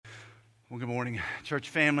Well, good morning, church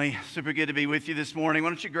family. Super good to be with you this morning.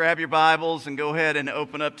 Why don't you grab your Bibles and go ahead and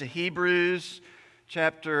open up to Hebrews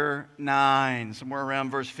chapter 9. Somewhere around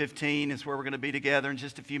verse 15 is where we're going to be together in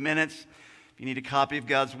just a few minutes. If you need a copy of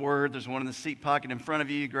God's Word, there's one in the seat pocket in front of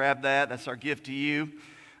you. Grab that. That's our gift to you.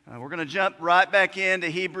 We're going to jump right back into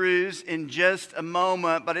Hebrews in just a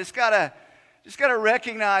moment, but just got to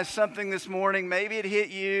recognize something this morning. Maybe it hit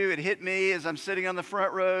you. It hit me as I'm sitting on the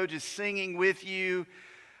front row just singing with you.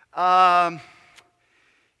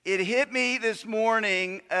 It hit me this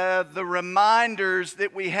morning, the reminders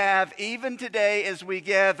that we have even today as we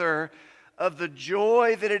gather of the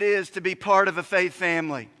joy that it is to be part of a faith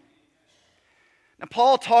family. Now,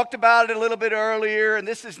 Paul talked about it a little bit earlier, and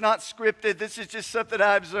this is not scripted. This is just something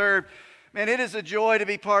I observed. Man, it is a joy to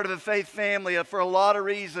be part of a faith family for a lot of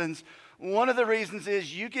reasons. One of the reasons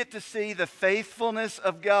is you get to see the faithfulness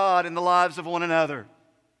of God in the lives of one another.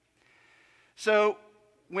 So,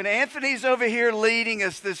 when Anthony's over here leading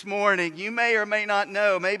us this morning, you may or may not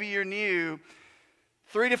know, maybe you're new,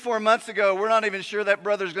 3 to 4 months ago, we're not even sure that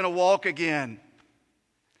brother's going to walk again.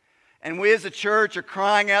 And we as a church are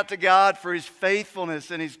crying out to God for His faithfulness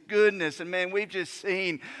and His goodness. And man, we've just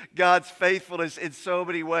seen God's faithfulness in so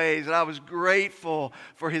many ways. And I was grateful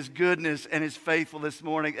for His goodness and His faithfulness this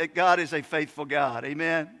morning. God is a faithful God.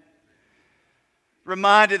 Amen.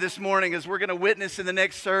 Reminded this morning as we're going to witness in the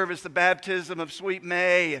next service the baptism of Sweet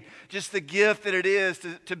May, and just the gift that it is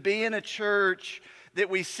to be in a church that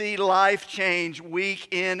we see life change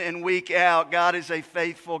week in and week out. God is a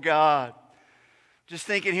faithful God. Just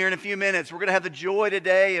thinking here in a few minutes, we're going to have the joy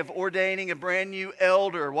today of ordaining a brand new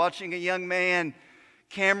elder, watching a young man,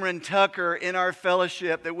 Cameron Tucker, in our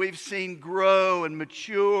fellowship that we've seen grow and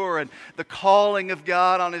mature, and the calling of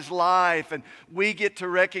God on his life, and we get to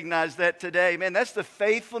recognize that today. Man, that's the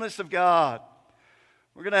faithfulness of God.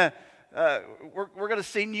 We're gonna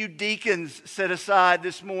see new deacons set aside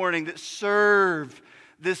this morning that serve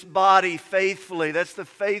this body faithfully. That's the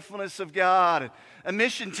faithfulness of God. A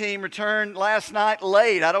mission team returned last night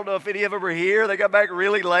late. I don't know if any of them were here. They got back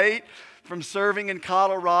really late from serving in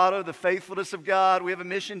Colorado, the faithfulness of God. We have a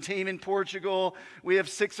mission team in Portugal. We have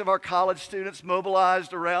 6 of our college students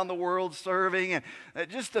mobilized around the world serving. And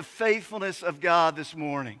just the faithfulness of God this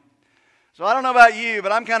morning. So I don't know about you,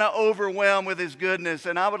 but I'm kind of overwhelmed with His goodness.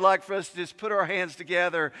 And I would like for us to just put our hands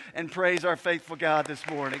together and praise our faithful God this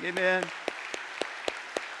morning. Amen.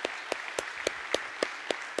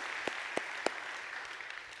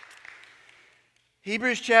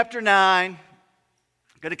 Hebrews chapter 9.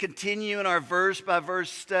 Going to continue in our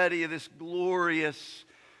verse-by-verse study of this glorious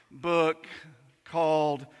book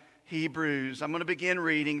called Hebrews. I'm going to begin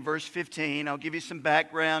reading verse 15. I'll give you some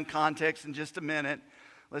background context in just a minute.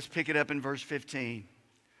 Let's pick it up in verse 15.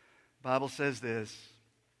 The Bible says this: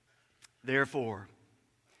 Therefore,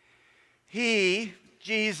 He,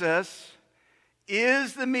 Jesus,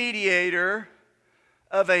 is the mediator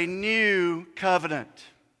of a new covenant.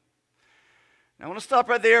 I want to stop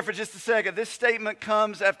right there for just a second. This statement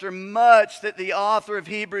comes after much that the author of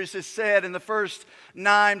Hebrews has said in the first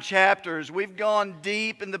 9 chapters. We've gone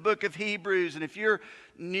deep in the book of Hebrews, and if you're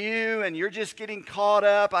new and you're just getting caught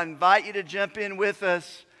up, I invite you to jump in with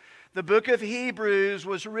us. The book of Hebrews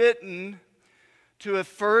was written to a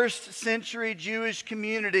first century Jewish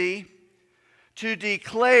community to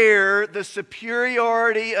declare the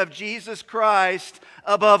superiority of Jesus Christ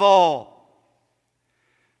above all.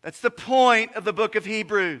 That's the point of the book of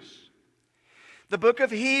Hebrews. The book of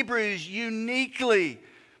Hebrews uniquely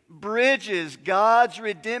bridges God's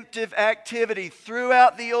redemptive activity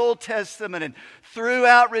throughout the Old Testament and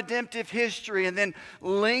throughout redemptive history, and then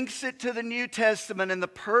links it to the New Testament and the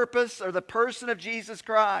purpose or the person of Jesus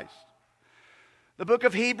Christ. The book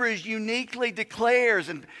of Hebrews uniquely declares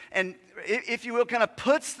and if you will, kind of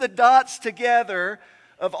puts the dots together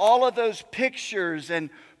of all of those pictures and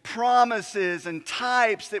promises and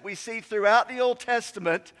types that we see throughout the Old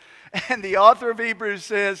Testament. And the author of Hebrews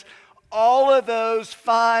says all of those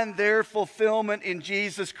find their fulfillment in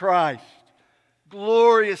Jesus Christ.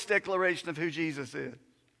 Glorious declaration of who Jesus is.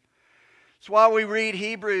 It's why we read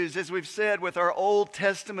Hebrews, as we've said, with our Old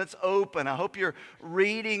Testaments open. I hope you're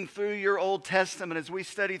reading through your Old Testament as we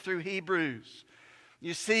study through Hebrews.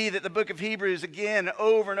 You see that the book of Hebrews, again,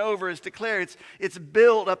 over and over is declared. It's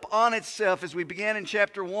built upon itself, as we began in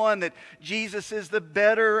chapter 1, that Jesus is the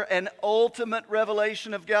better and ultimate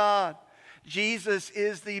revelation of God. Jesus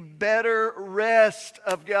is the better rest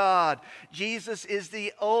of God. Jesus is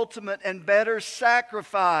the ultimate and better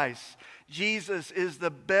sacrifice. Jesus is the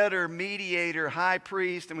better mediator, high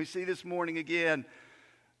priest. And we see this morning again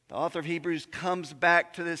The author of Hebrews comes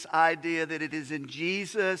back to this idea that it is in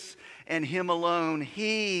Jesus and Him alone.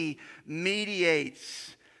 He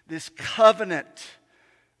mediates this covenant,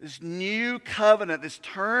 this new covenant, this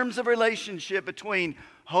terms of relationship between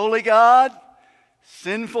holy God,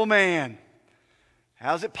 sinful man.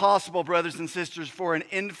 How is it possible, brothers and sisters, for an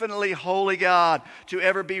infinitely holy God to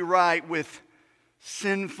ever be right with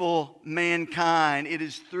sinful mankind? It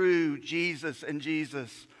is through Jesus and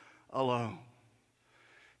Jesus alone.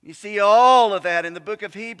 You see all of that in the book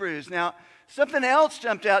of Hebrews. Now, something else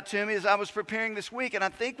jumped out to me as I was preparing this week, and I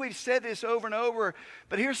think we've said this over and over,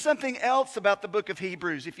 but here's something else about the book of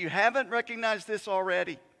Hebrews. If you haven't recognized this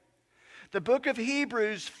already, the book of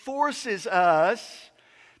Hebrews forces us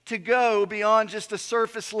to go beyond just a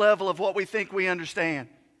surface level of what we think we understand.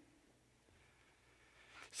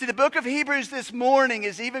 See, the book of Hebrews this morning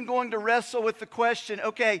is even going to wrestle with the question,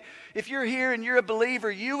 okay, if you're here and you're a believer,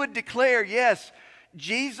 you would declare, yes,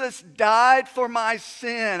 Jesus died for my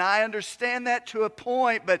sin. I understand that to a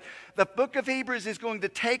point, but the book of Hebrews is going to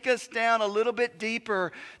take us down a little bit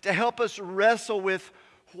deeper to help us wrestle with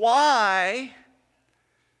why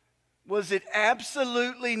was it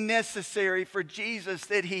absolutely necessary for Jesus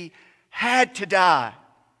that He had to die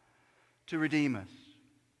to redeem us.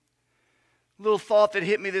 Little thought that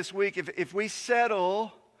hit me this week, if we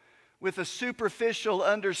settle with a superficial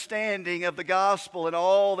understanding of the gospel and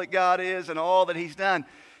all that God is and all that He's done,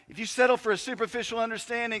 if you settle for a superficial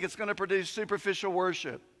understanding, it's going to produce superficial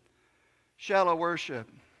worship, shallow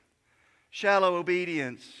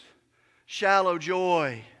obedience, shallow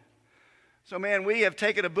joy. So man, we have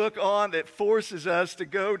taken a book on that forces us to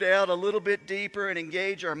go down a little bit deeper and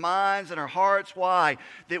engage our minds and our hearts. Why?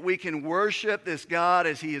 That we can worship this God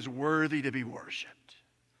as He is worthy to be worshiped.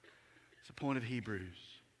 It's the point of Hebrews.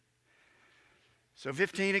 So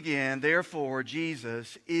 15 again, therefore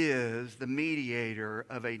Jesus is the mediator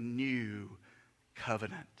of a new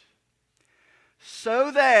covenant,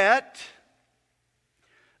 so that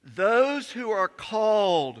those who are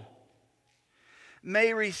called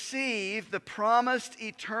may receive the promised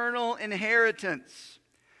eternal inheritance.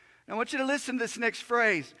 Now I want you to listen to this next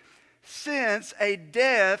phrase. Since a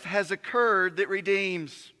death has occurred that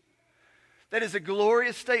redeems. That is a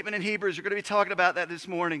glorious statement in Hebrews. We're going to be talking about that this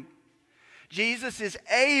morning. Jesus is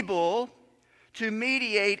able to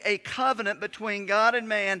mediate a covenant between God and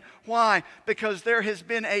man. Why? Because there has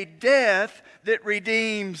been a death that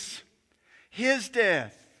redeems. His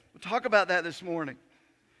death. We'll talk about that this morning.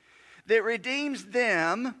 That redeems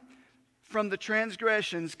them from the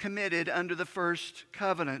transgressions committed under the first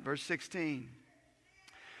covenant. Verse 16.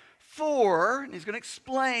 For, and he's going to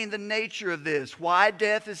explain the nature of this, why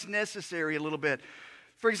death is necessary a little bit.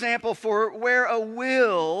 For example, for where a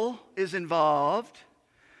will is involved,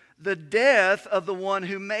 the death of the one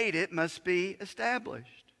who made it must be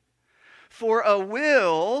established. For a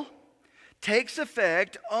will takes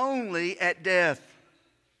effect only at death,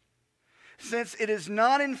 since it is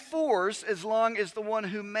not in force as long as the one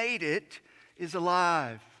who made it is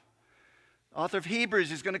alive. The author of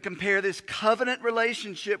Hebrews is going to compare this covenant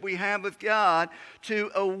relationship we have with God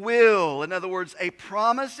to a will. In other words, a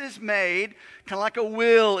promise is made, kind of like a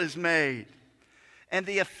will is made. And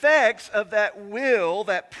the effects of that will,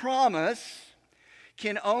 that promise,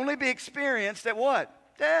 can only be experienced at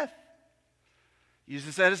what? Death.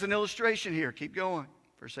 Uses that as an illustration here. Keep going.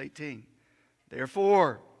 Verse 18.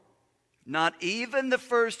 Therefore, not even the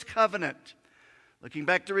first covenant, looking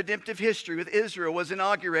back to redemptive history with Israel, was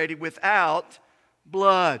inaugurated without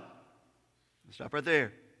blood. Let's stop right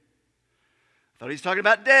there. I thought he was talking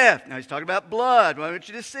about death. Now he's talking about blood. Well, I want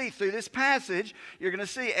you to see through this passage, you're going to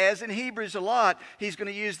see, as in Hebrews a lot, he's going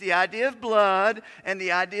to use the idea of blood and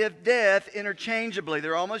the idea of death interchangeably.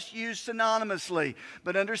 They're almost used synonymously.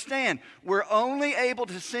 But understand, we're only able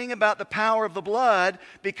to sing about the power of the blood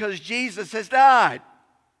because Jesus has died.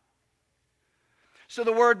 So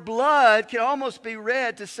the word blood can almost be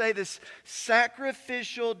read to say this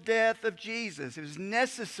sacrificial death of Jesus. It was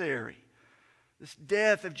necessary. This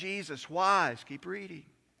death of Jesus. Why? Let's keep reading.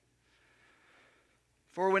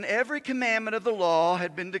 For when every commandment of the law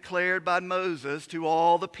had been declared by Moses to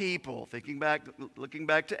all the people, looking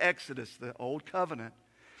back to Exodus, the old covenant,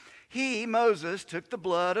 he, Moses, took the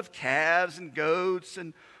blood of calves and goats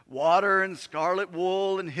and water and scarlet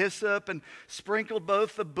wool and hyssop and sprinkled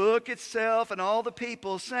both the book itself and all the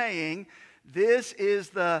people, saying, "This is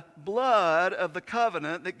the blood of the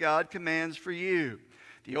covenant that God commands for you."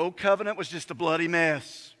 The old covenant was just a bloody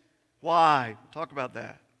mess. Why? We'll talk about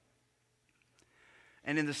that.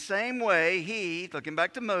 And in the same way, he, looking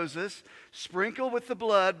back to Moses, sprinkled with the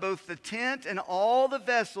blood both the tent and all the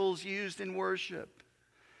vessels used in worship.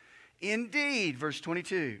 Indeed, verse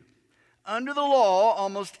 22, under the law,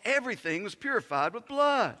 almost everything was purified with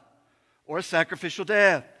blood or a sacrificial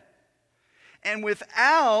death. And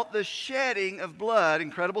without the shedding of blood,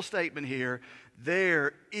 incredible statement here,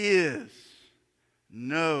 there is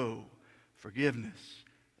no forgiveness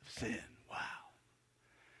of sin. Wow.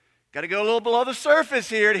 Got to go a little below the surface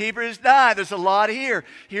here at Hebrews 9. There's a lot here.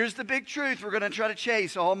 Here's the big truth we're going to try to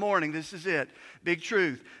chase all morning. This is it. Big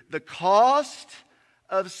truth. The cost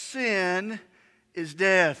of sin is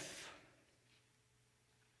death.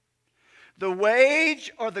 The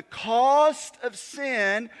wage or the cost of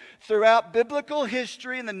sin throughout biblical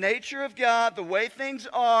history and the nature of God, the way things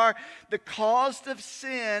are, the cost of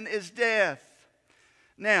sin is death.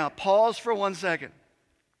 Now, pause for 1 second.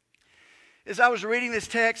 As I was reading this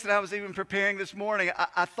text and I was even preparing this morning,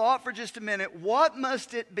 I thought for just a minute, what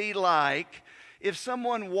must it be like if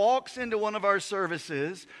someone walks into one of our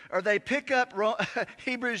services or they pick up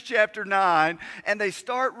Hebrews chapter 9 and they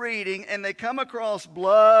start reading and they come across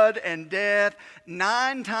blood and death.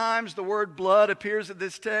 9 times the word blood appears in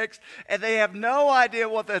this text and they have no idea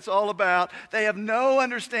what that's all about. They have no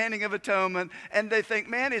understanding of atonement and they think,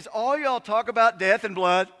 man, is all y'all talk about death and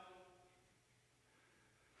blood?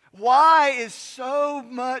 Why is so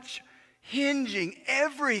much hinging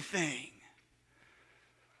everything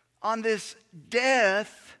on this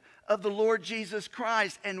death of the Lord Jesus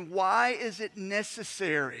Christ, and why is it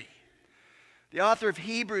necessary? The author of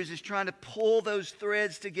Hebrews is trying to pull those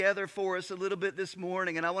threads together for us a little bit this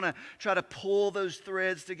morning, and I want to try to pull those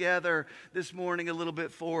threads together this morning a little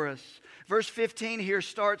bit for us. Verse 15 here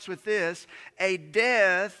starts with this: a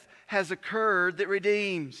death has occurred that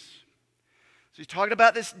redeems. So he's talking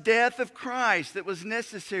about this death of Christ that was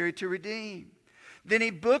necessary to redeem. Then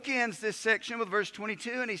he bookends this section with verse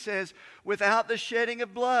 22 and he says, without the shedding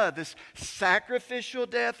of blood, this sacrificial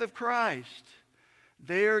death of Christ,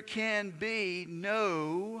 there can be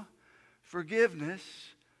no forgiveness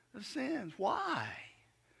of sins. Why?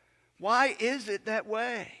 Why is it that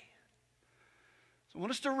way? So I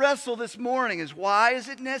want us to wrestle this morning is why is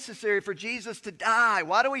it necessary for Jesus to die?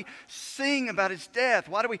 Why do we sing about his death?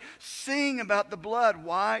 Why do we sing about the blood?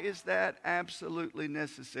 Why is that absolutely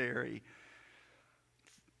necessary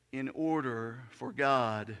in order for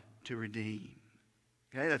God to redeem?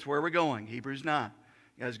 Okay, that's where we're going. Hebrews 9.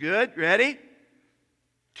 You guys good? Ready?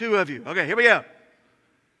 2 of you. Okay, here we go.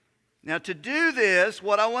 Now to do this,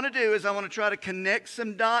 what I want to do is I want to try to connect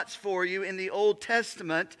some dots for you in the Old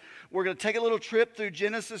Testament. We're going to take a little trip through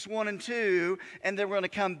Genesis 1 and 2, and then we're going to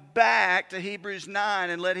come back to Hebrews 9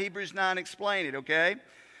 and let Hebrews 9 explain it, okay?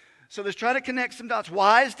 So let's try to connect some dots.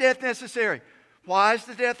 Why is death necessary? Why is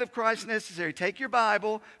the death of Christ necessary? Take your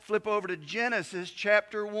Bible, flip over to Genesis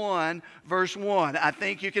chapter 1, verse 1. I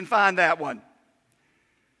think you can find that one.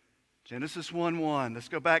 Genesis 1:1. Let's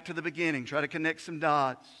go back to the beginning. Try to connect some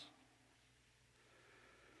dots.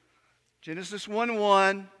 Genesis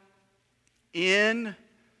 1:1. In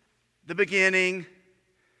the beginning,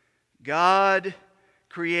 God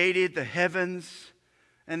created the heavens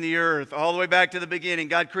and the earth. All the way back to the beginning,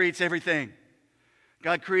 God creates everything.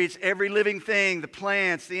 God creates every living thing, the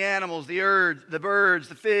plants, the animals, the birds,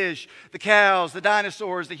 the fish, the cows, the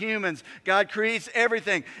dinosaurs, the humans. God creates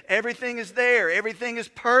everything. Everything is there. Everything is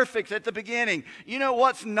perfect at the beginning. You know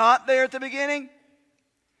what's not there at the beginning?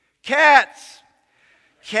 Cats.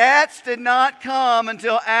 Cats did not come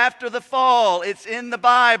until after the fall. It's in the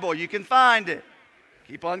Bible. You can find it.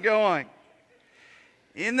 Keep on going.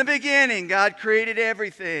 In the beginning, God created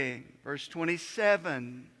everything. Verse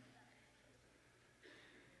 27.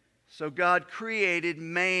 So God created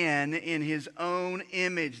man in his own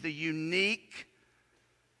image, the unique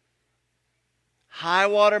high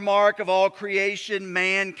water mark of all creation,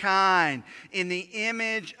 mankind. In the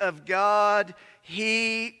image of God,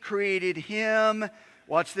 he created him.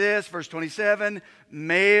 Watch this, verse 27.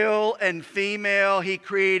 Male and female, he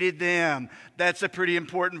created them. That's a pretty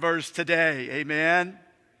important verse today. Amen?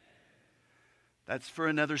 That's for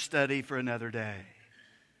another study for another day.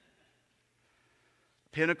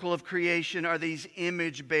 Pinnacle of creation are these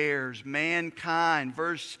image bearers, mankind.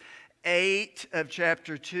 Verse 8 of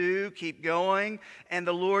chapter 2, keep going. And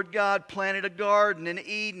the Lord God planted a garden in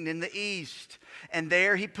Eden in the east. And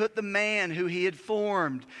there he put the man who he had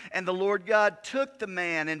formed. And the Lord God took the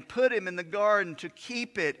man and put him in the garden to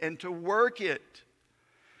keep it and to work it.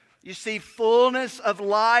 You see fullness of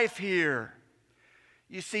life here.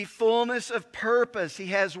 You see fullness of purpose. He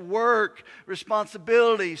has work,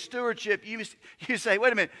 responsibility, stewardship. You say,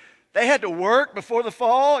 wait a minute, they had to work before the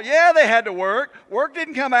fall? Yeah, they had to work. Work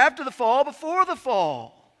didn't come after the fall, before the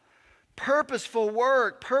fall. Purposeful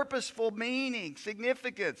work, purposeful meaning,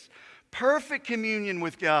 significance, perfect communion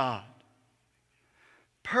with God,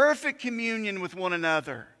 perfect communion with one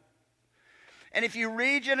another. And if you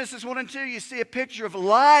read Genesis 1 and 2, you see a picture of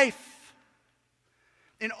life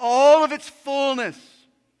in all of its fullness,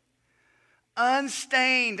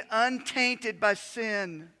 unstained, untainted by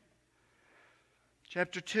sin.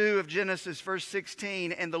 Chapter 2 of Genesis, verse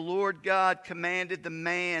 16, and the Lord God commanded the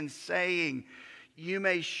man, saying, you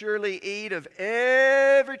may surely eat of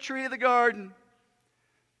every tree of the garden.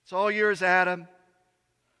 It's all yours, Adam.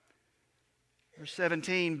 Verse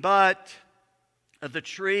 17, but of the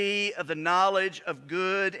tree of the knowledge of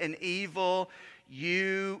good and evil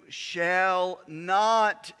you shall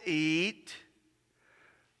not eat,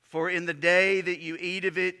 for in the day that you eat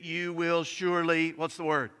of it you will surely, what's the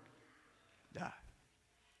word? Die.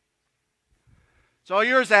 It's all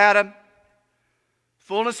yours, Adam.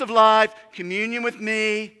 Fullness of life, communion with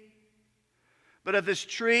me. But of this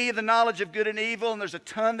tree of the knowledge of good and evil, and there's a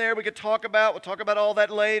ton there we could talk about. We'll talk about all that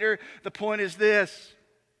later. The point is this.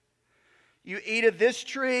 You eat of this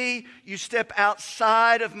tree, you step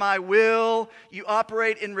outside of my will, you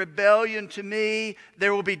operate in rebellion to me,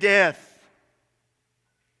 there will be death.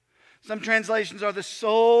 Some translations are the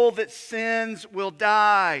soul that sins will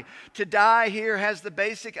die. To die here has the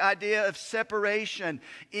basic idea of separation.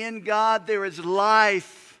 In God there is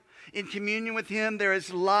life. In communion with Him there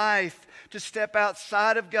is life. To step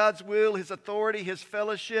outside of God's will, His authority, His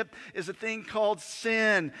fellowship is a thing called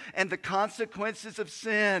sin. And the consequences of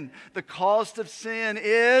sin, the cost of sin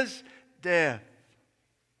is death.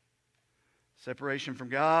 Separation from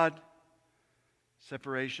God,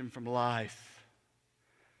 separation from life.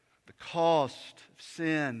 The cost of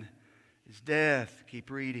sin is death. Keep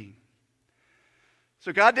reading.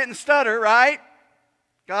 So God didn't stutter, right?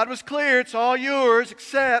 God was clear. It's all yours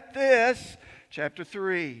except this. Chapter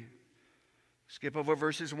 3. Skip over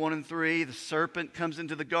verses 1 and 3. The serpent comes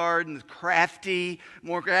into the garden, the crafty,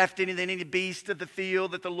 more crafty than any beast of the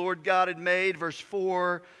field that the Lord God had made. Verse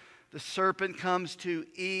 4. The serpent comes to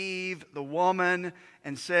Eve, the woman,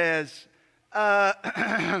 and says,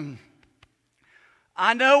 I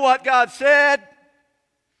know what God said.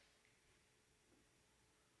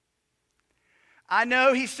 I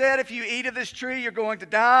know He said if you eat of this tree, you're going to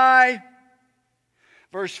die.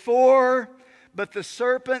 Verse 4, but the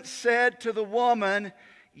serpent said to the woman,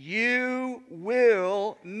 you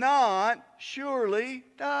will not surely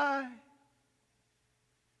die.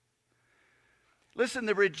 Listen,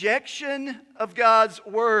 the rejection of God's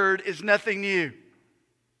word is nothing new.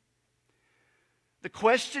 The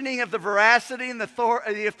questioning of the veracity and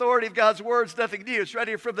the authority of God's word is nothing new. It's right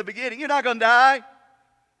here from the beginning. You're not going to die.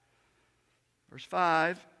 Verse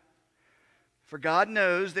 5. For God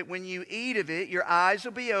knows that when you eat of it, your eyes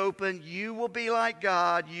will be opened. You will be like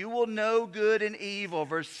God. You will know good and evil.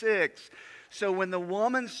 Verse 6. So when the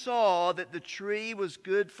woman saw that the tree was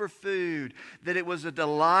good for food, that it was a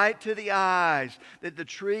delight to the eyes, that the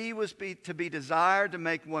tree was to be desired to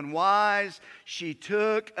make one wise, she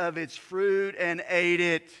took of its fruit and ate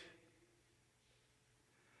it.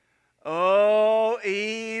 Oh,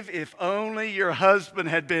 Eve, if only your husband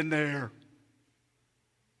had been there.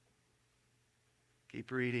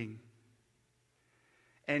 Keep reading.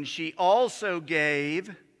 And she also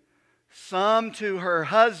gave some to her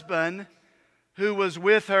husband who was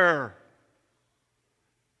with her,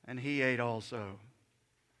 and he ate also.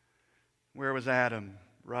 Where was Adam?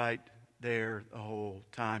 Right there the whole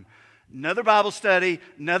time. Another Bible study,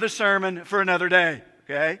 another sermon for another day.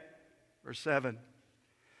 Okay? Verse 7.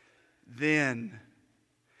 Then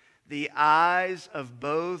the eyes of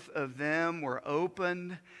both of them were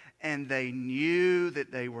opened, and they knew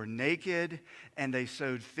that they were naked, and they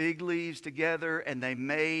sewed fig leaves together, and they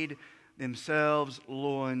made themselves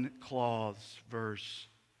loincloths. Verse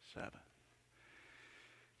 7.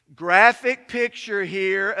 Graphic picture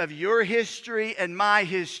here of your history and my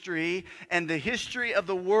history and the history of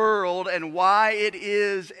the world and why it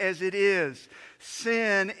is as it is.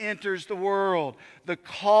 Sin enters the world. The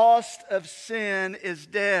cost of sin is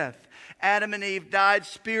death. Adam and Eve died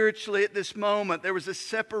spiritually at this moment. There was a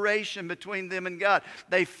separation between them and God.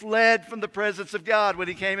 They fled from the presence of God when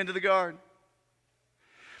He came into the garden.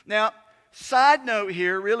 Now, side note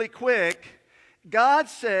here, really quick. God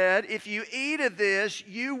said, if you eat of this,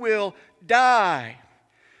 you will die.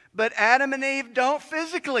 But Adam and Eve don't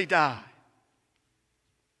physically die.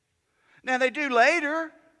 Now, they do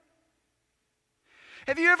later.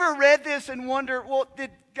 Have you ever read this and wonder, well, did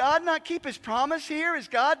God not keep His promise here? Is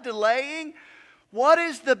God delaying? What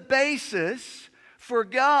is the basis for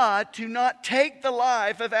God to not take the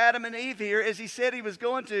life of Adam and Eve here as He said He was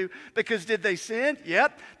going to? Because did they sin?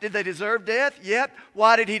 Yep. Did they deserve death? Yep.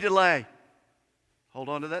 Why did He delay? Hold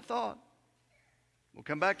on to that thought. We'll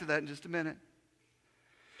come back to that in just a minute.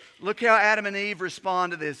 Look how Adam and Eve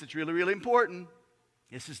respond to this. It's really, really important.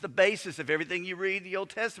 This is the basis of everything you read in the Old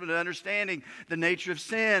Testament, understanding the nature of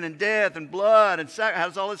sin and death and blood and how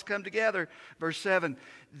does all this come together. Verse 7,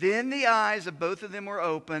 then the eyes of both of them were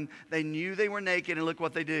open. They knew they were naked, and look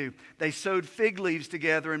what they do. They sewed fig leaves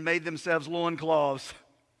together and made themselves loincloths.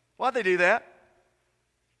 Why'd they do that?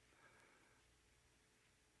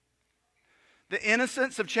 The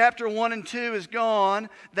innocence of chapter 1 and 2 is gone.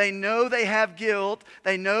 They know they have guilt.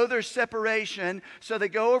 They know there's separation. So they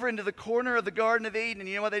go over into the corner of the Garden of Eden. And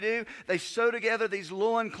you know what they do? They sew together these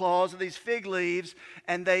loincloths of these fig leaves.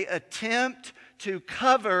 And they attempt to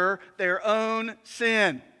cover their own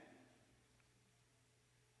sin.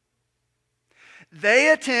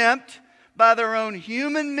 They attempt by their own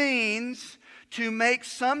human means to make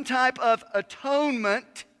some type of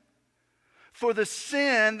atonement for the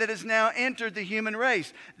sin that has now entered the human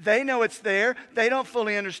race. They know it's there. They don't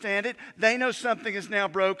fully understand it. They know something is now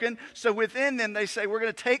broken. So within them, they say, we're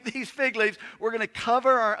going to take these fig leaves. We're going to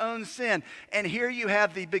cover our own sin. And here you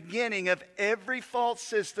have the beginning of every false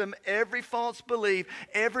system, every false belief,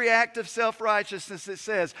 every act of self-righteousness that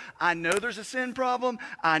says, I know there's a sin problem.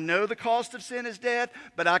 I know the cost of sin is death,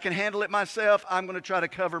 but I can handle it myself. I'm going to try to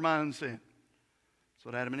cover my own sin. That's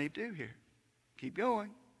what Adam and Eve do here. Keep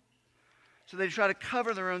going. So they try to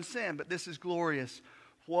cover their own sin, but this is glorious.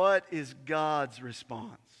 What is God's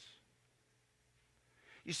response?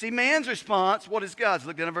 You see, man's response, what is God's?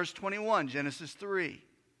 Look down at verse 21, Genesis 3.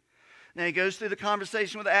 Now he goes through the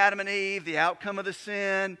conversation with Adam and Eve, the outcome of the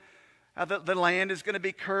sin, how the land is going to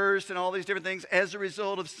be cursed and all these different things as a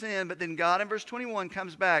result of sin. But then God in verse 21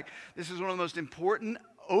 comes back. This is one of the most important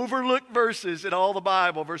overlooked verses in all the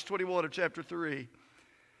Bible, verse 21 of chapter 3.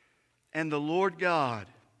 And the Lord God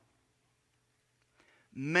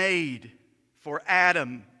made for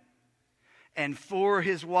Adam and for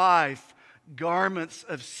his wife garments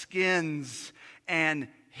of skins, and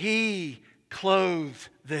he clothed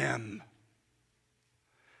them.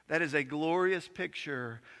 That is a glorious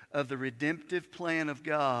picture of the redemptive plan of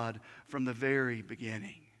God from the very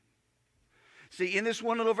beginning. See, in this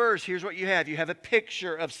one little verse, here's what you have. You have a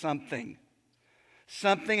picture of something.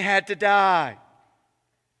 Something had to die.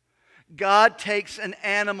 God takes an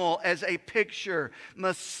animal as a picture,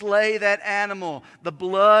 must slay that animal. The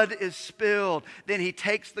blood is spilled. Then he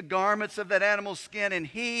takes the garments of that animal's skin and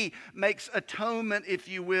he makes atonement, if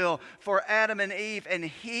you will, for Adam and Eve, and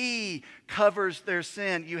he covers their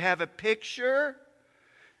sin. You have a picture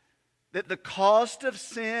that the cost of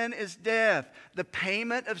sin is death. The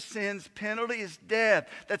payment of sin's penalty is death.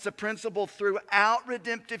 That's a principle throughout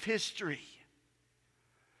redemptive history.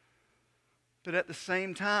 But at the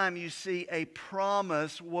same time, you see a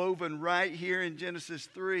promise woven right here in Genesis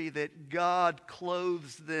 3 that God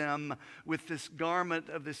clothes them with this garment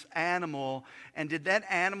of this animal. And did that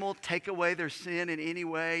animal take away their sin in any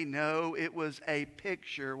way? No, it was a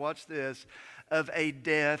picture, watch this, of a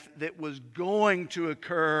death that was going to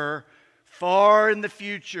occur far in the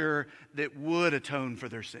future that would atone for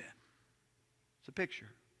their sin. It's a picture.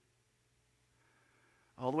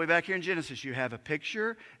 All the way back here in Genesis, you have a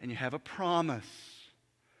picture and you have a promise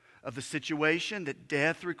of the situation that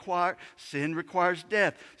sin requires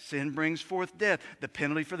death. Sin brings forth death. The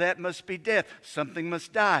penalty for that must be death. Something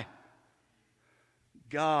must die.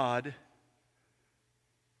 God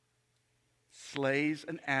slays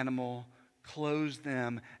an animal, clothes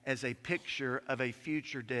them as a picture of a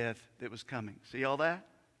future death that was coming. See all that?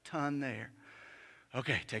 Ton there.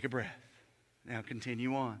 Okay, take a breath. Now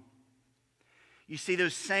continue on. You see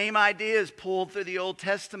those same ideas pulled through the Old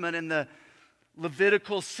Testament in the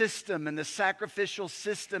Levitical system and the sacrificial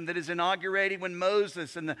system that is inaugurated when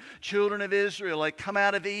Moses and the children of Israel come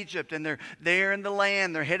out of Egypt, and they're there in the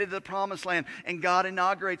land. They're headed to the promised land, and God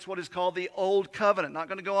inaugurates what is called the Old Covenant. Not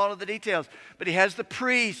going to go all of the details, but he has the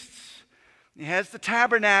priests, he has the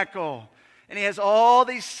tabernacle, and he has all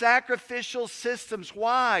these sacrificial systems.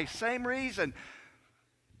 Why? Same reason.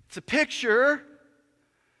 It's a picture.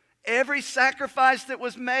 Every sacrifice that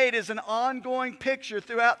was made is an ongoing picture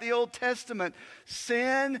throughout the Old Testament.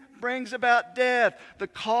 Sin brings about death. The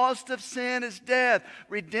cost of sin is death.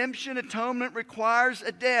 Redemption, atonement requires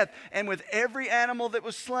a death. And with every animal that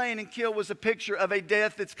was slain and killed was a picture of a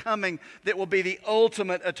death that's coming that will be the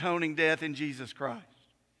ultimate atoning death in Jesus Christ.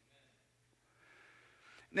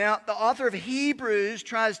 Now, the author of Hebrews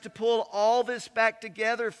tries to pull all this back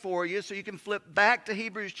together for you, so you can flip back to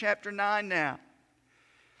Hebrews chapter 9 now.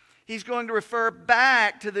 He's going to refer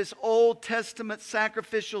back to this Old Testament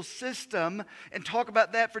sacrificial system and talk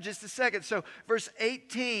about that for just a second. So verse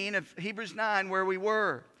 18 of Hebrews 9, where we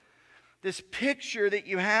were. this picture that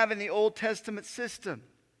you have in the Old Testament system.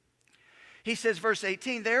 He says, verse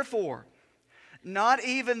 18, therefore, not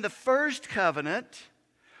even the first covenant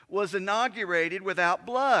was inaugurated without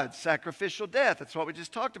blood, sacrificial death. That's what we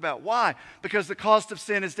just talked about. Why? Because the cost of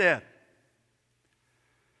sin is death.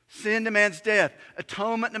 Sin demands death.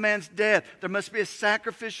 Atonement demands death. There must be a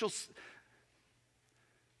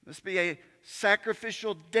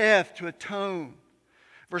sacrificial death to atone.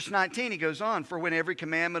 Verse 19, he goes on, for when every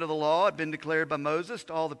commandment of the law had been declared by Moses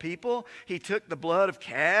to all the people, he took the blood of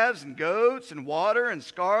calves and goats and water and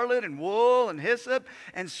scarlet and wool and hyssop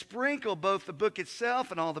and sprinkled both the book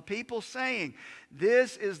itself and all the people, saying,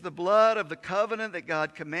 this is the blood of the covenant that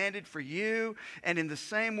God commanded for you. And in the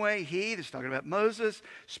same way, he, that's talking about Moses,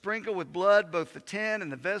 sprinkled with blood both the tent and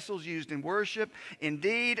the vessels used in worship.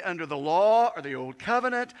 Indeed, under the law or the old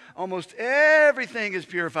covenant, almost everything is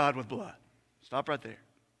purified with blood. Stop right there.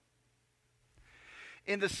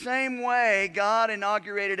 In the same way, God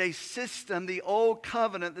inaugurated a system, the old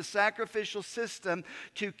covenant, the sacrificial system,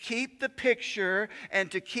 to keep the picture and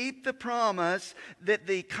to keep the promise that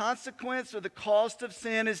the consequence or the cost of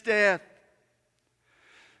sin is death.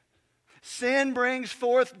 Sin brings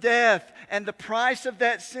forth death, and the price of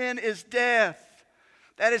that sin is death.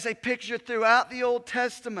 That is a picture throughout the Old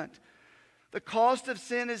Testament. The cost of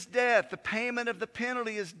sin is death. The payment of the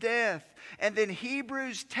penalty is death. And then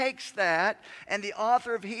Hebrews takes that, and the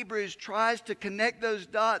author of Hebrews tries to connect those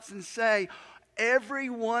dots and say, every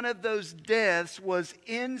one of those deaths was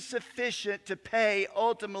insufficient to pay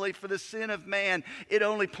ultimately for the sin of man. It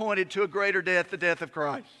only pointed to a greater death, the death of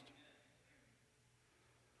Christ.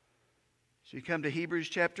 So you come to Hebrews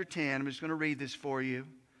chapter 10. I'm just going to read this for you.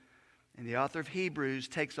 And the author of Hebrews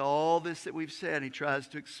takes all this that we've said and he tries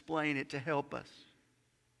to explain it to help us.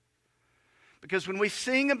 Because when we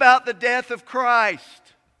sing about the death of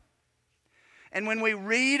Christ, and when we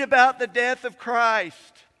read about the death of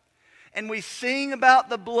Christ, and we sing about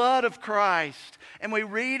the blood of Christ, and we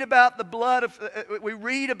read about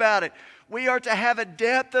it, we are to have a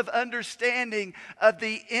depth of understanding of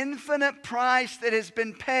the infinite price that has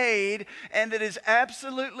been paid and that is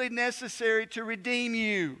absolutely necessary to redeem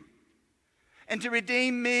you and to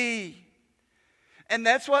redeem me. And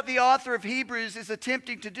that's what the author of Hebrews is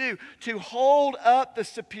attempting to do, to hold up the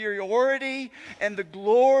superiority and the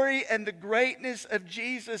glory and the greatness of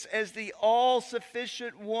Jesus as the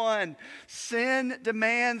all-sufficient one. Sin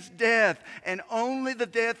demands death, and only the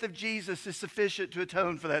death of Jesus is sufficient to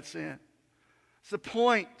atone for that sin. It's the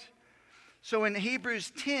point. So in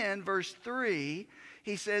Hebrews 10, verse 3,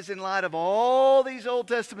 he says, in light of all these Old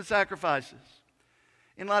Testament sacrifices,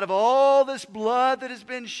 in light of all this blood that has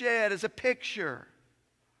been shed as a picture,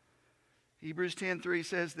 Hebrews 10:3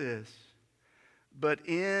 says this, but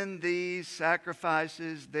in these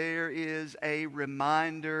sacrifices there is a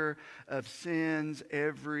reminder of sins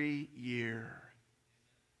every year.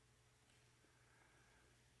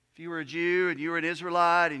 If you were a Jew and you were an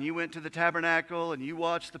Israelite and you went to the tabernacle and you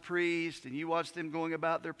watched the priest and you watched them going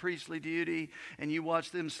about their priestly duty and you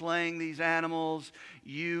watched them slaying these animals,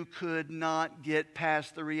 you could not get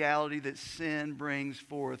past the reality that sin brings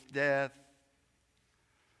forth death.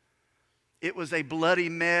 It was a bloody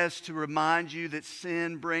mess to remind you that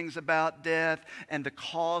sin brings about death, and the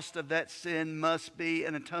cost of that sin must be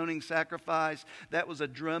an atoning sacrifice. That was a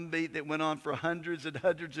drumbeat that went on for hundreds and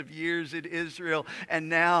hundreds of years in Israel. And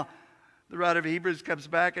now the writer of Hebrews comes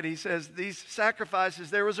back and he says, these sacrifices,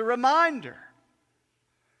 there was a reminder.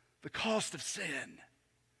 The cost of sin.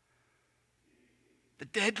 The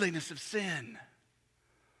deadliness of sin.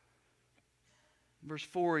 Verse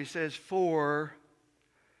 4, he says, for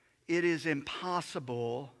it is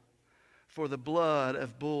impossible for the blood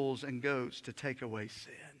of bulls and goats to take away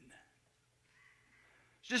sin.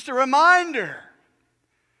 It's just a reminder.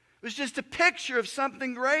 It was just a picture of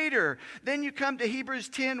something greater. Then you come to Hebrews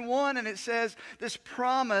 10:1 and it says this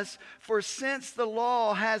promise, for since the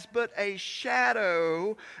law has but a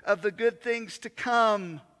shadow of the good things to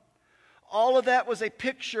come. All of that was a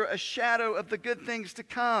picture, a shadow of the good things to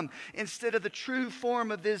come instead of the true form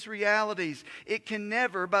of these realities. It can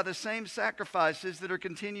never, by the same sacrifices that are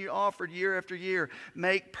continually offered year after year,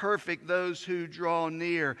 make perfect those who draw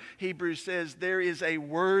near. Hebrews says there is a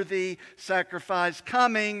worthy sacrifice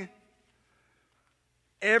coming.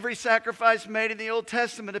 Every sacrifice made in the Old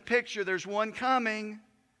Testament, a picture, there's one coming.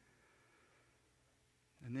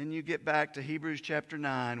 And then you get back to Hebrews chapter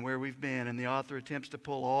 9 where we've been, and the author attempts to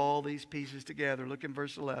pull all these pieces together. Look in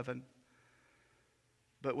verse 11.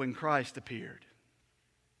 But when Christ appeared,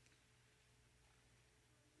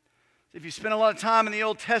 If you spend a lot of time in the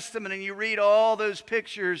Old Testament and you read all those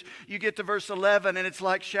pictures, you get to verse 11 and it's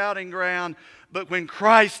like shouting ground. But when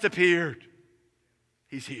Christ appeared,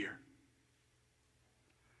 He's here.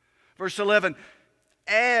 Verse 11,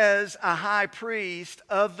 as a high priest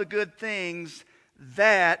of the good things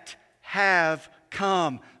that have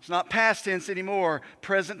come. It's not past tense anymore,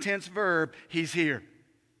 present tense verb, He's here.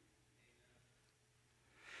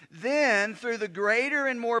 Then, through the greater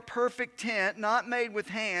and more perfect tent, not made with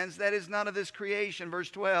hands, that is none of this creation,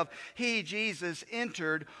 verse 12, He, Jesus,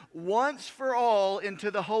 entered once for all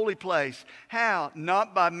into the holy place. How?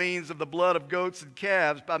 Not by means of the blood of goats and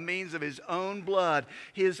calves, by means of His own blood,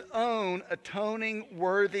 His own atoning,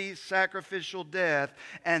 worthy, sacrificial death,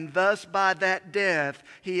 and thus by that death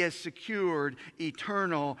He has secured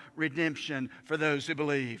eternal redemption for those who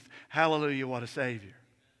believe. Hallelujah, what a Savior.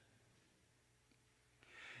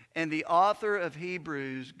 And the author of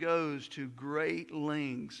Hebrews goes to great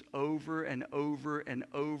lengths over and over and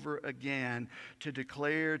over again to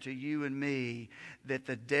declare to you and me that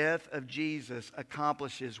the death of Jesus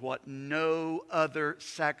accomplishes what no other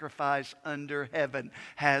sacrifice under heaven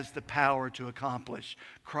has the power to accomplish.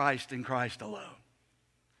 Christ and Christ alone.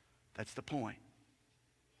 That's the point.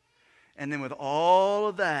 And then with all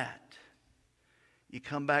of that, you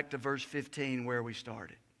come back to verse 15 where we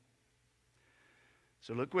started.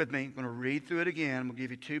 So look with me. I'm going to read through it again. We'll give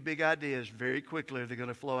you two big ideas very quickly. They're going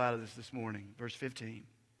to flow out of this morning. Verse 15.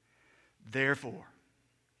 Therefore,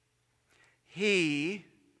 He,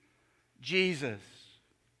 Jesus,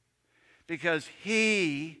 because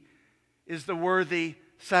He is the worthy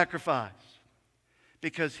sacrifice,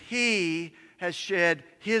 because He has shed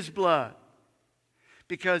His blood,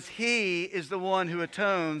 because He is the one who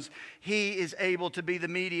atones, He is able to be the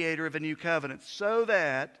mediator of a new covenant, so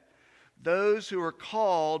that those who are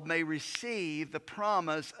called may receive the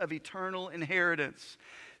promise of eternal inheritance,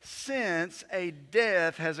 since a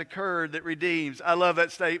death has occurred that redeems. I love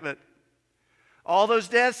that statement. All those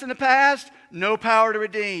deaths in the past, no power to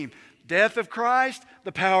redeem. Death of Christ,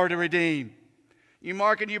 the power to redeem. You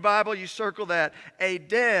mark in your Bible, you circle that. A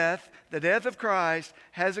death, the death of Christ,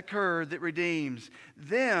 has occurred that redeems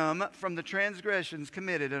them from the transgressions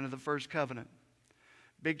committed under the first covenant.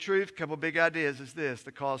 Big truth, couple big ideas is this.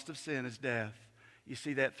 The cost of sin is death. You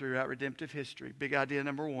see that throughout redemptive history. Big idea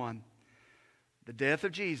number one. The death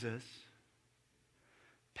of Jesus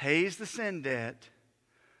pays the sin debt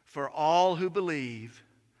for all who believe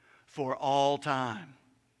for all time.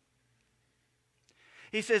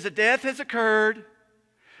 He says a death has occurred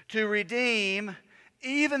to redeem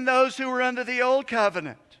even those who were under the old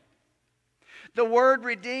covenant. The word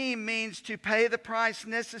redeem means to pay the price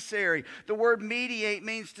necessary. The word mediate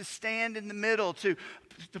means to stand in the middle, to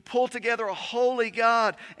pull together a holy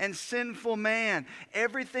God and sinful man.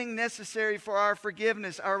 Everything necessary for our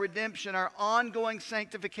forgiveness, our redemption, our ongoing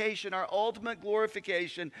sanctification, our ultimate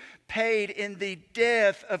glorification, paid in the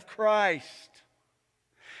death of Christ.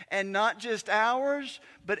 And not just ours,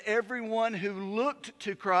 but everyone who looked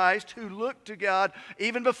to Christ, who looked to God,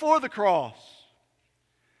 even before the cross.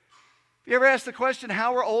 You ever asked the question,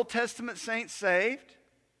 how were Old Testament saints saved?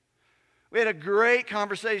 We had a great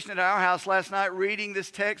conversation at our house last night reading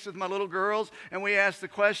this text with my little girls, and we asked the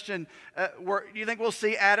question, do you think we'll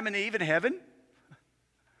see Adam and Eve in heaven?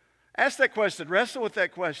 Ask that question. Wrestle with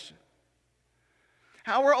that question.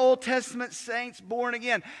 How were Old Testament saints born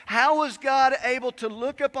again? How was God able to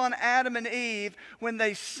look upon Adam and Eve when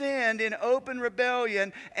they sinned in open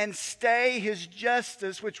rebellion and stay His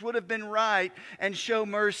justice, which would have been right, and show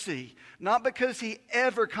mercy? Not because He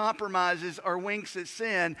ever compromises or winks at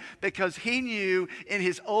sin, because He knew in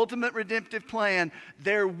His ultimate redemptive plan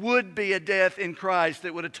there would be a death in Christ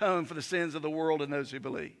that would atone for the sins of the world and those who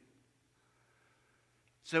believe.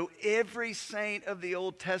 So every saint of the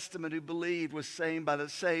Old Testament who believed was saved by the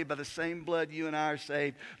same blood you and I are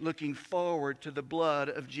saved, looking forward to the blood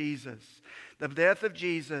of Jesus. The death of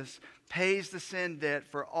Jesus pays the sin debt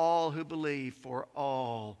for all who believe for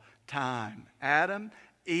all time. Adam,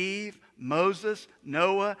 Eve, Moses,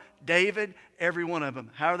 Noah, David, every one of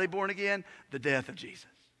them. How are they born again? The death of Jesus.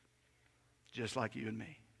 Just like you and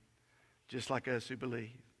me. Just like us who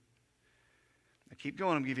believe. Now keep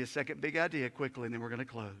going. I'm going to give you a second big idea quickly, and then we're going to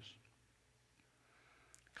close.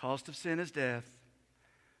 Cost of sin is death.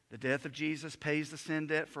 The death of Jesus pays the sin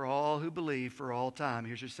debt for all who believe for all time.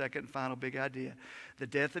 Here's your second and final big idea. The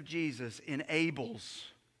death of Jesus enables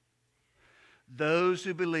those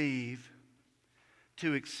who believe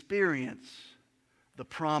to experience the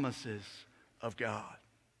promises of God.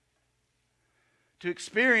 To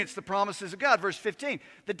experience the promises of God. Verse 15,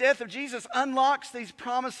 the death of Jesus unlocks these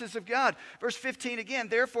promises of God. Verse 15 again,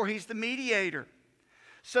 therefore He's the mediator.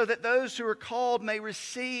 so that those who are called may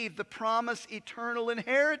receive the promised eternal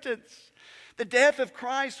inheritance. The death of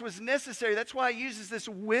Christ was necessary. That's why he uses this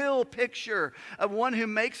will picture of one who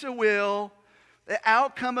makes a will. The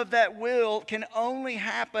outcome of that will can only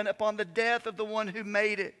happen upon the death of the one who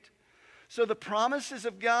made it. So the promises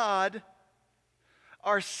of God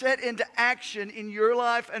are set into action in your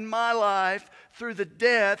life and my life through the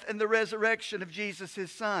death and the resurrection of Jesus,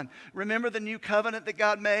 his Son. Remember the new covenant that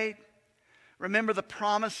God made? Remember the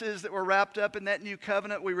promises that were wrapped up in that new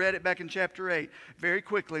covenant? We read it back in chapter 8. Very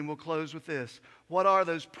quickly, and we'll close with this. What are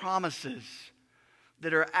those promises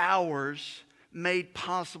that are ours, made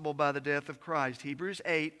possible by the death of Christ? Hebrews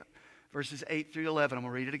 8, verses 8 through 11. I'm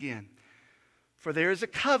going to read it again. For there is a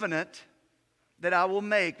covenant that I will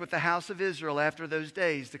make with the house of Israel after those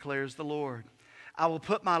days, declares the Lord. I will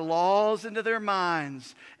put my laws into their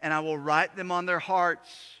minds, and I will write them on their hearts.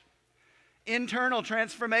 Internal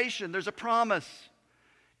transformation, there's a promise.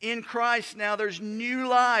 In Christ now there's new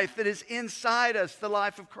life that is inside us, the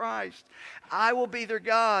life of Christ. I will be their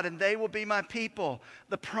God, and they will be my people.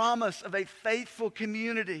 The promise of a faithful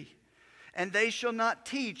community. And they shall not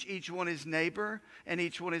teach each one his neighbor and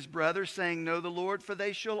each one his brother, saying, Know the Lord, for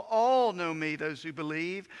they shall all know me, those who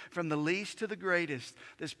believe, from the least to the greatest.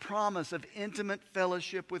 This promise of intimate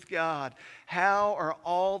fellowship with God. How are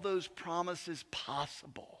all those promises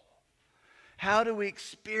possible? How do we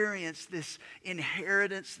experience this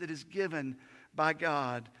inheritance that is given by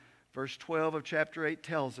God? Verse 12 of chapter 8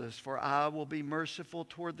 tells us, For I will be merciful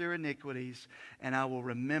toward their iniquities, and I will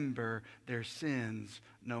remember their sins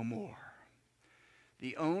no more.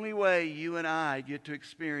 The only way you and I get to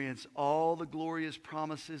experience all the glorious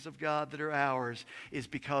promises of God that are ours is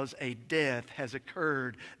because a death has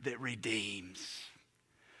occurred that redeems.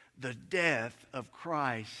 The death of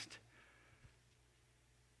Christ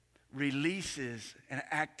releases and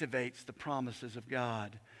activates the promises of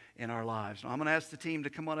God in our lives. Now, I'm going to ask the team to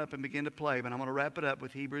come on up and begin to play, but I'm going to wrap it up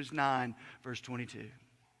with Hebrews 9, verse 22.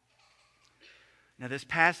 Now, this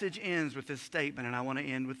passage ends with this statement, and I want to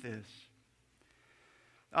end with this.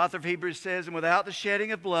 The author of Hebrews says, And without the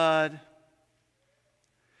shedding of blood,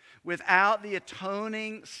 without the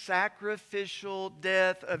atoning sacrificial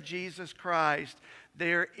death of Jesus Christ,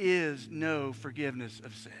 there is no forgiveness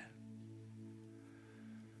of sin.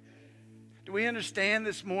 Do we understand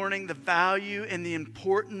this morning the value and the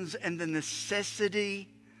importance and the necessity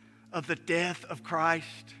of the death of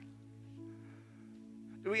Christ?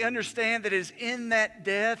 Do we understand that it is in that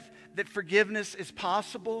death that forgiveness is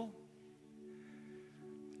possible?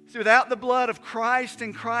 See, without the blood of Christ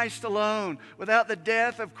and Christ alone, without the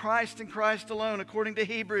death of Christ and Christ alone, according to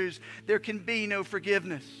Hebrews, there can be no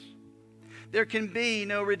forgiveness. There can be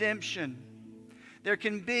no redemption. There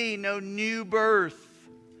can be no new birth.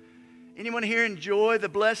 Anyone here enjoy the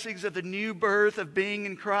blessings of the new birth of being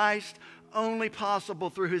in Christ? Only possible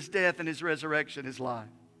through his death and his resurrection, his life.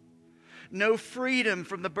 No freedom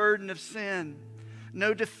from the burden of sin.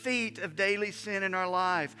 No defeat of daily sin in our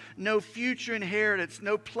life. No future inheritance.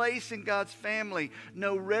 No place in God's family.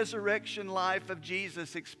 No resurrection life of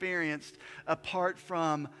Jesus experienced apart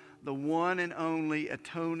from the one and only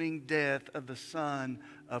atoning death of the Son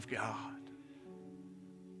of God.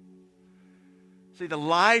 See, the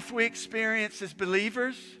life we experience as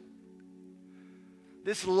believers,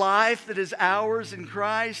 this life that is ours in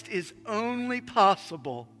Christ, is only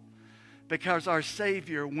possible because our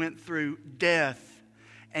Savior went through death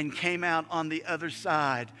and came out on the other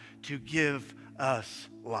side to give us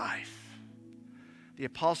life. The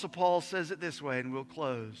Apostle Paul says it this way, and we'll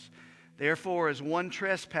close. Therefore, as one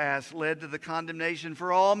trespass led to the condemnation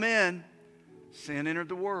for all men, sin entered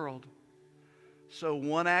the world. So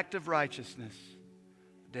one act of righteousness,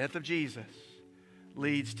 the death of Jesus,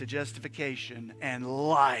 leads to justification and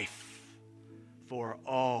life for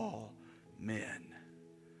all men.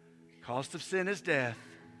 Cost of sin is death.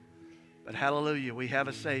 But hallelujah, we have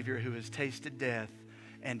a Savior who has tasted death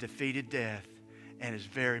and defeated death and is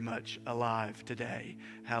very much alive today.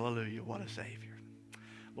 Hallelujah, what a Savior.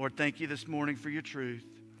 Lord, thank you this morning for your truth.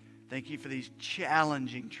 Thank you for these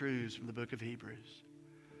challenging truths from the book of Hebrews.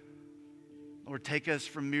 Lord, take us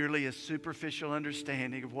from merely a superficial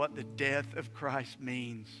understanding of what the death of Christ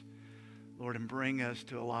means, Lord, and bring us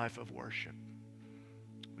to a life of worship.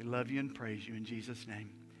 We love you and praise you in Jesus'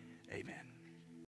 name. Amen.